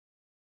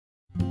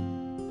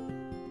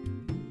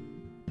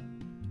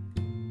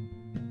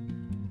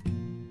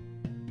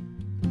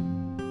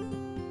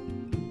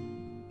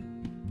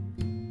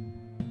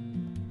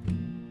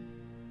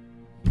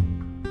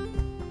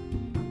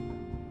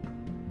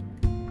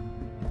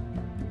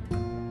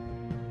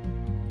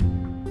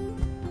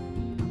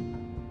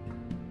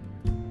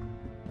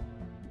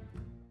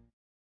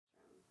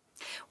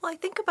I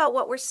think about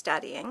what we're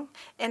studying,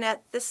 and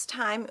at this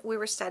time we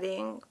were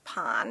studying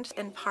pond,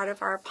 and part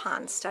of our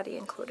pond study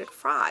included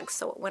frogs,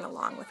 so it went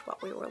along with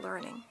what we were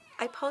learning.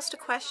 I posed a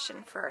question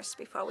first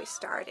before we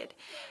started,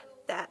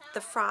 that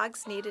the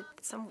frogs needed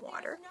some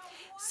water,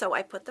 so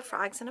I put the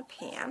frogs in a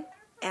pan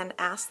and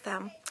asked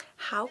them,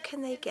 how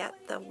can they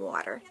get the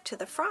water to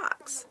the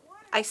frogs?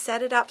 I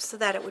set it up so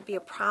that it would be a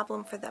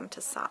problem for them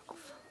to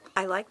solve.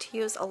 I like to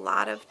use a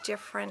lot of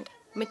different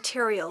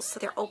materials, so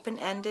they're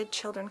open-ended.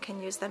 Children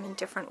can use them in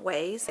different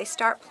ways. They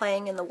start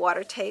playing in the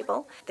water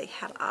table. They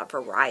had a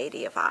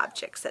variety of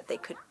objects that they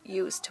could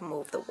use to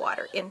move the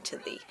water into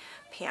the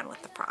pan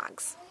with the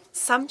frogs.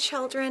 Some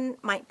children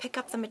might pick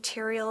up the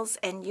materials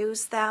and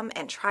use them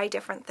and try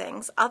different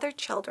things. Other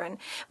children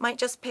might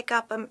just pick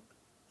up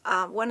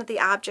one of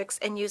the objects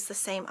and use the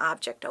same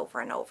object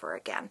over and over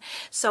again.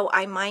 So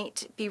I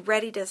might be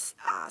ready to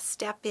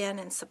step in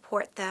and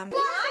support them. I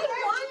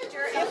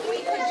wonder if we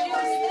could use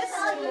this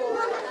to move.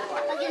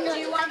 Do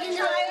you want to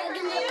try it with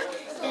you?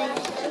 Put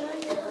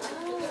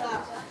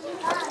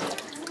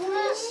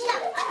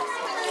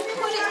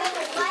it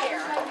in the air.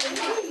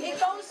 It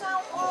goes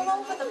out all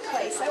over the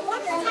place. I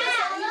wonder if there's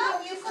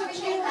anything you could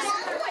use.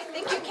 I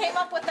think you came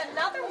up with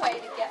another way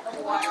to get the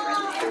water in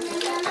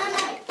there.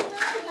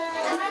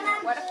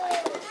 What if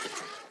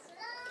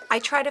I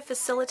try to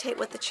facilitate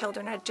what the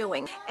children are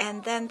doing,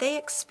 and then they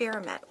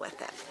experiment with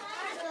it.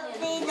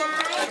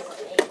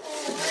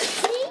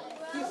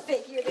 You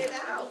figured it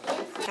out.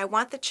 I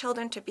want the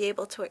children to be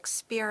able to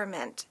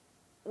experiment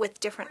with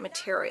different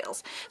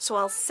materials, so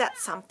I'll set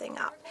something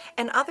up.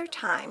 And other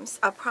times,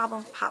 a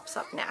problem pops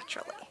up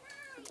naturally,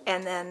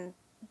 and then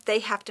they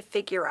have to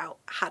figure out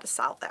how to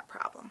solve that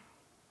problem.